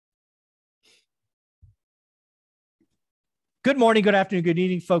Good morning, good afternoon, good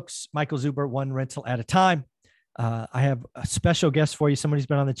evening, folks. Michael Zuber, one rental at a time. I have a special guest for you. Somebody who's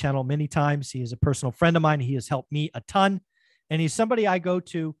been on the channel many times. He is a personal friend of mine. He has helped me a ton. And he's somebody I go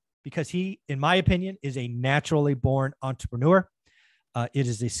to because he, in my opinion, is a naturally born entrepreneur. It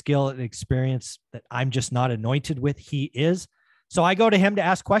is a skill and experience that I'm just not anointed with. He is. So I go to him to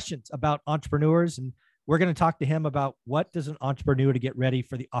ask questions about entrepreneurs. And we're going to talk to him about what does an entrepreneur to get ready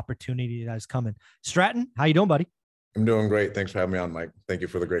for the opportunity that is coming. Stratton, how you doing, buddy? I'm doing great. Thanks for having me on, Mike. Thank you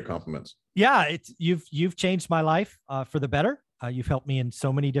for the great compliments. Yeah, you've changed my life for the better. You've helped me in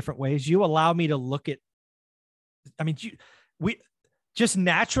so many different ways. You allow me to look at, we just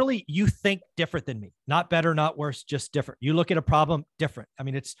naturally, you think different than me, not better, not worse, just different. You look at a problem different.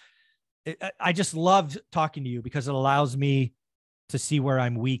 I just love talking to you because it allows me to see where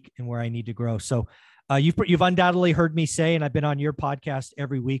I'm weak and where I need to grow. So you've undoubtedly heard me say, and I've been on your podcast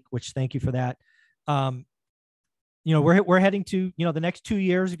every week, which thank you for that. We're heading to, the next 2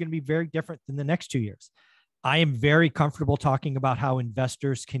 years are going to be very different than the next 2 years. I am very comfortable talking about how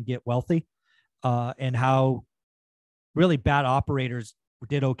investors can get wealthy and how really bad operators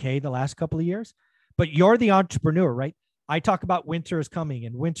did okay the last couple of years. But you're the entrepreneur, right? I talk about winter is coming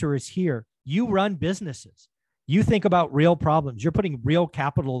and winter is here. You run businesses. You think about real problems. You're putting real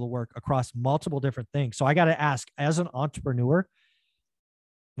capital to work across multiple different things. So I got to ask, as an entrepreneur,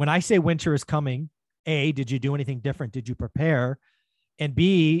 when I say winter is coming, A, did you do anything different? Did you prepare? And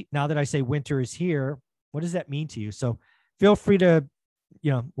B, now that I say winter is here, what does that mean to you? So feel free to,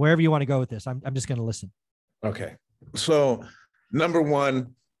 wherever you want to go with this. I'm just going to listen. Okay. So number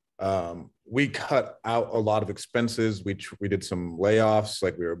one, we cut out a lot of expenses. We did some layoffs,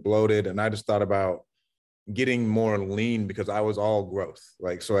 like we were bloated. And I just thought about getting more lean because I was all growth.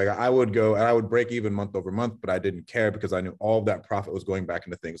 I would go and I would break even month over month, but I didn't care because I knew all of that profit was going back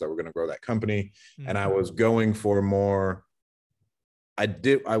into things that were going to grow that company. Mm-hmm. And I was going for more.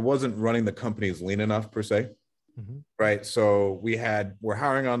 I wasn't running the companies lean enough per se. Mm-hmm. Right. So we're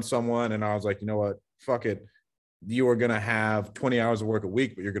hiring on someone and I was like, you know what, fuck it. You are going to have 20 hours of work a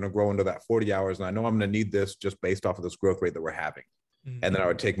week, but you're going to grow into that 40 hours. And I know I'm going to need this just based off of this growth rate that we're having. Mm-hmm. And then I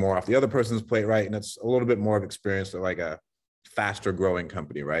would take more off the other person's plate, right? And it's a little bit more of experience like a faster growing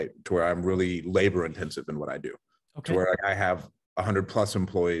company, right? To where I'm really labor intensive in what I do. Okay. To where I have 100 plus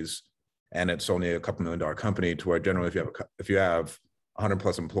employees and it's only a couple $1 million company, to where generally if you have 100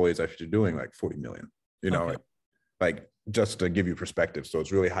 plus employees, I should be doing like 40 million, okay. like just to give you perspective. So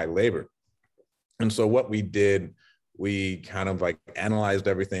it's really high labor. And so what we did, we kind of like analyzed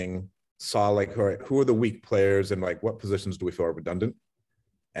everything, saw like who are the weak players and like what positions do we feel are redundant,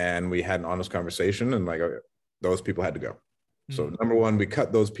 and we had an honest conversation and like those people had to go. Mm-hmm. So number one, we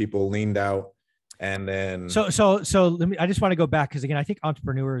cut those people, leaned out, and then so let me. I just want to go back because again, I think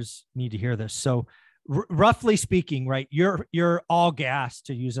entrepreneurs need to hear this. So roughly speaking, right, you're all gas,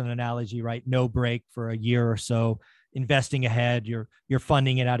 to use an analogy, right? No break for a year or so, investing ahead. You're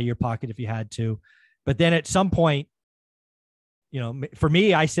funding it out of your pocket if you had to, but then at some point, for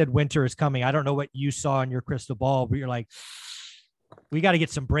me, I said winter is coming. I don't know what you saw in your crystal ball, but you're like, we got to get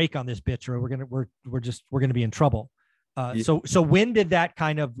some break on this bitch, or we're gonna be in trouble. Yeah. So when did that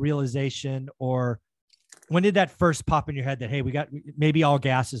kind of realization, or when did that first pop in your head that, hey, maybe all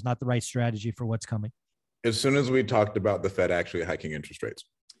gas is not the right strategy for what's coming? As soon as we talked about the Fed actually hiking interest rates.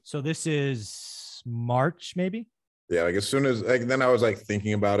 So this is March, maybe? Yeah, like as soon as then I was like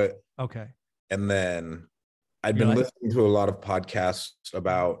thinking about it. Okay. And then I'd been listening to a lot of podcasts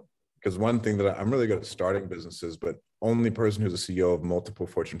about, because one thing that I'm really good at starting businesses, but only person who's a CEO of multiple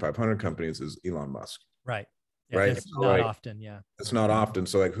Fortune 500 companies is Elon Musk. Right. Yeah, right. It's not often. Yeah. It's not often.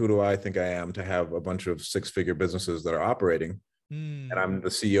 So like, who do I think I am to have a bunch of 6-figure businesses that are operating? And I'm the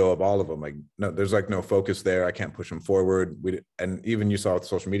CEO of all of them. Like, no, there's like no focus there. I can't push them forward. And even you saw with the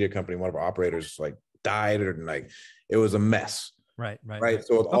social media company, one of our operators like died, or like it was a mess. Right.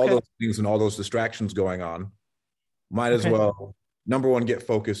 So with all those things and all those distractions going on, might as well, number one, get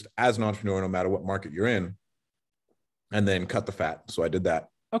focused as an entrepreneur, no matter what market you're in, and then cut the fat. So I did that.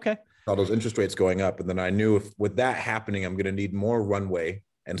 Okay. All those interest rates going up. And then I knew if with that happening, I'm going to need more runway.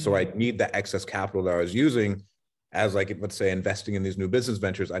 And so I need that excess capital that I was using as like, let's say, investing in these new business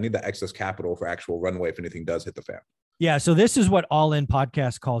ventures. I need that excess capital for actual runway if anything does hit the fan. Yeah. So this is what All In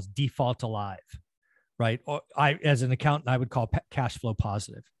Podcast calls default alive, right? Or as an accountant, I would call cash flow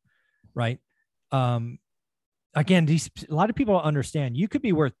positive, right? Again, a lot of people don't understand. You could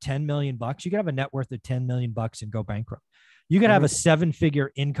be worth 10 million bucks. You could have a net worth of 10 million bucks and go bankrupt. You could have a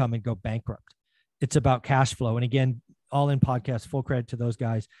 7-figure income and go bankrupt. It's about cash flow. And again, All In Podcast, full credit to those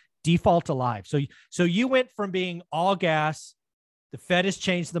guys. Default alive. So you went from being all gas, the Fed has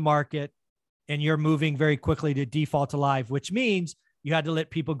changed the market, and you're moving very quickly to default to live, which means you had to let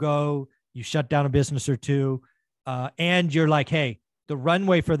people go. You shut down a business or two. And you're like, hey, the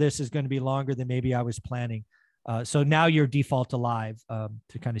runway for this is going to be longer than maybe I was planning. So now you're default to live,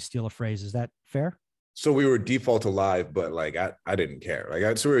 to kind of steal a phrase. Is that fair? So we were default to live, but like I didn't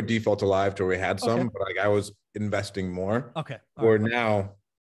care. So we were default to live till we had some, but like I was investing more. Okay. Or now,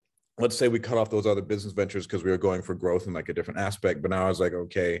 let's say we cut off those other business ventures because we were going for growth in like a different aspect. But now I was like,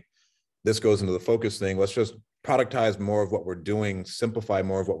 okay, this goes into the focus thing. Let's just productize more of what we're doing, simplify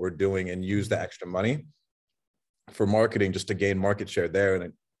more of what we're doing, and use the extra money for marketing just to gain market share there. And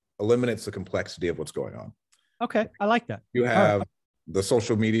it eliminates the complexity of what's going on. Okay. I like that. You have the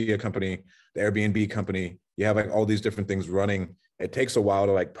social media company, the Airbnb company, you have like all these different things running. It takes a while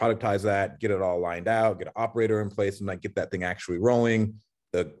to like productize that, get it all lined out, get an operator in place, and like get that thing actually rolling.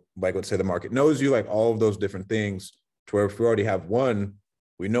 Let's say the market knows you, like all of those different things, to where if we already have one,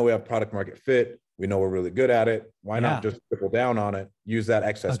 we know we have product market fit, we know we're really good at it. Why not just triple down on it, use that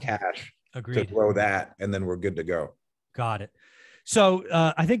excess cash to grow that, and then we're good to go. Got it. So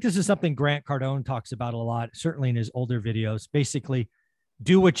I think this is something Grant Cardone talks about a lot, certainly in his older videos. Basically,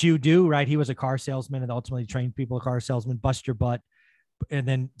 do what you do, right? He was a car salesman and ultimately trained people, a car salesman, bust your butt, and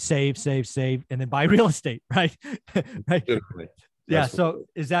then save, and then buy real estate, right? Right. Yeah. So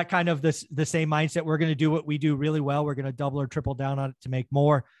is that kind of the same mindset? We're going to do what we do really well. We're going to double or triple down on it to make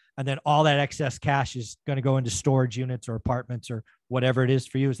more. And then all that excess cash is going to go into storage units or apartments or whatever it is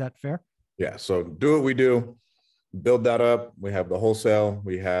for you. Is that fair? Yeah. So do what we do, build that up. We have the wholesale,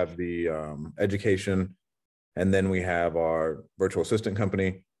 we have the education, and then we have our virtual assistant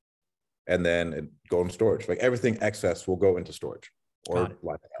company, and then it go in storage. Like everything excess will go into storage or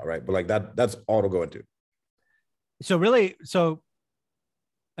like that, right? But like that's all it'll go into. So really,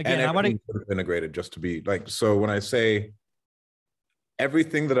 again, I want to integrated just to be like, so when I say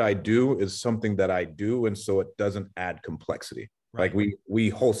everything that I do is something that I do, and so it doesn't add complexity. Right. Like we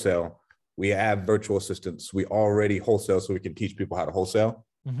wholesale, we have virtual assistants, we already wholesale so we can teach people how to wholesale.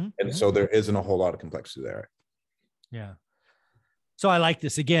 And so there isn't a whole lot of complexity there. Yeah. So I like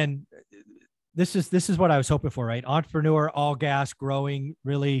this. Again, this is what I was hoping for, right? Entrepreneur, all gas, growing,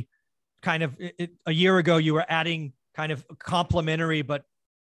 really kind of a year ago, you were adding kind of complementary, but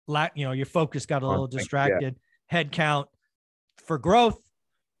your focus got a little distracted. Head count for growth.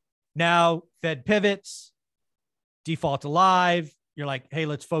 Now Fed pivots, default to live. You're like, hey,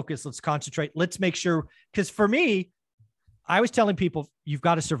 let's focus, let's concentrate. Let's make sure. Because for me, I was telling people, you've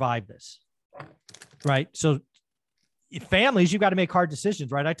got to survive this, right? So families, you've got to make hard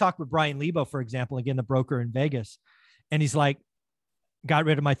decisions, right? I talked with Brian Lebo, for example, again, the broker in Vegas. And he's like, got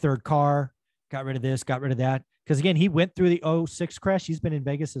rid of my third car, got rid of this, got rid of that. Because again, he went through the 06 crash. He's been in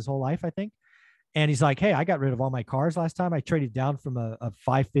Vegas his whole life, I think. And he's like, hey, I got rid of all my cars last time. I traded down from a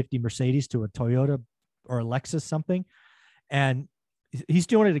 550 Mercedes to a Toyota or a Lexus something. And he's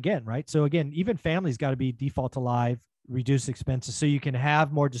doing it again, right? So again, even families got to be default to live, reduce expenses so you can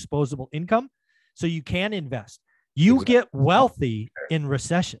have more disposable income so you can invest. You get wealthy in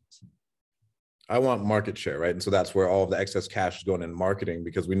recessions. I want market share, right? And so that's where all of the excess cash is going in marketing,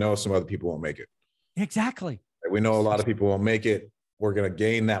 because we know some other people won't make it. Exactly. We know a lot of people won't make it. We're going to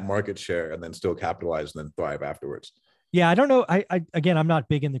gain that market share and then still capitalize and then thrive afterwards. Yeah. I don't know. Again, I'm not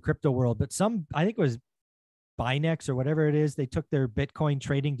big in the crypto world, but I think it was Binex or whatever it is. They took their Bitcoin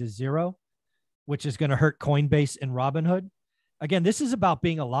trading to zero, which is going to hurt Coinbase and Robinhood. Again, this is about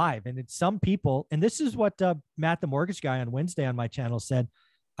being alive. And it's some people, and this is what Matt, the mortgage guy on Wednesday on my channel said,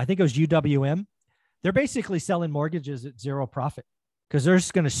 I think it was UWM. They're basically selling mortgages at zero profit because they're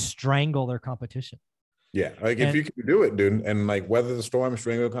just going to strangle their competition. Yeah. Like if you can do it, dude, and like weather the storm,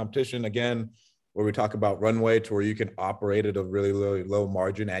 strangle competition, again, where we talk about runway to where you can operate at a really, really low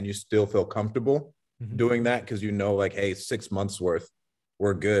margin and you still feel comfortable doing that because you know, like, hey, 6 months worth,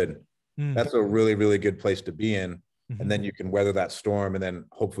 we're good. That's a really, really good place to be in. And then you can weather that storm, and then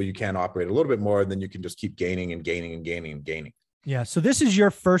hopefully you can operate a little bit more, and then you can just keep gaining and gaining and gaining and gaining. Yeah. So this is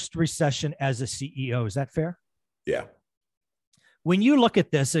your first recession as a CEO. Is that fair? Yeah. When you look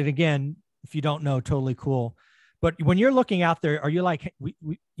at this, and again, if you don't know, totally cool. But when you're looking out there, are you like,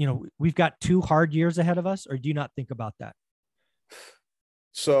 we've got 2 hard years ahead of us, or do you not think about that?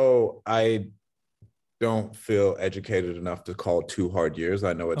 So I don't feel educated enough to call 2 hard years.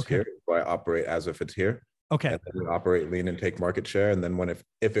 I know it's here, so I operate as if it's here. Okay. And then we operate lean and take market share. And then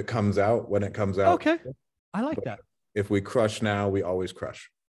if it comes out, when it comes out. Okay. I like that. If we crush now, we always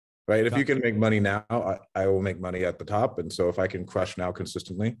crush, right? If you can make money now, I will make money at the top. And so if I can crush now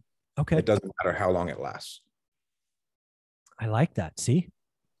consistently, it doesn't matter how long it lasts. I like that. See,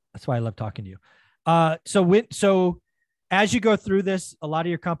 that's why I love talking to you. So as you go through this, a lot of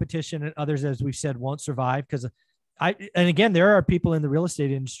your competition and others, as we've said, won't survive because and again, there are people in the real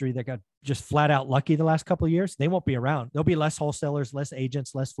estate industry that got just flat out lucky the last couple of years. They won't be around. There'll be less wholesalers, less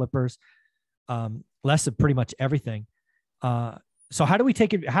agents, less flippers, less of pretty much everything. So how do we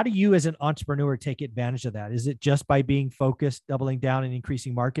take it? How do you as an entrepreneur take advantage of that? Is it just by being focused, doubling down and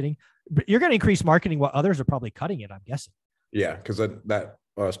increasing marketing? But you're going to increase marketing while others are probably cutting it, I'm guessing. Yeah. Cause I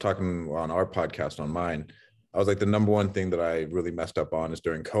was talking on our podcast on mine. I was like, the number one thing that I really messed up on is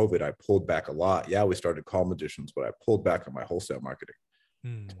during COVID, I pulled back a lot. Yeah, we started Call Magicians, but I pulled back on my wholesale marketing.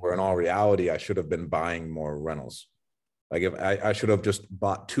 Where in all reality, I should have been buying more rentals. Like if I should have just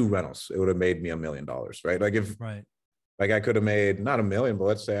bought 2 rentals, it would have made me $1 million, right? Like if, like I could have made not $1 million, but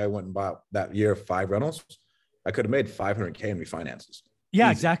let's say I went and bought that year 5 rentals, I could have made $500K in refinances. Yeah,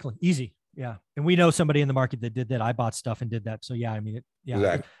 Easy. exactly. Easy. Yeah. And we know somebody in the market that did that. I bought stuff and did that. So yeah, I mean,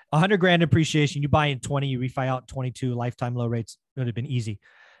 Exactly. 100 grand appreciation. You buy in 20, you refi out 22, lifetime low rates. It would have been easy.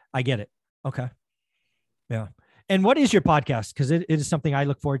 I get it. Okay. Yeah. And what is your podcast? Because it is something I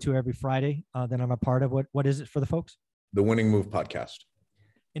look forward to every Friday that I'm a part of. What is it for the folks? The Winning Move podcast.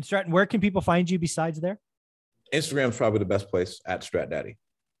 In Stratton, where can people find you besides there? Instagram's probably the best place, at Strat Daddy.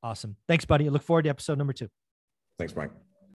 Awesome. Thanks, buddy. I look forward to episode number 2. Thanks, Mike.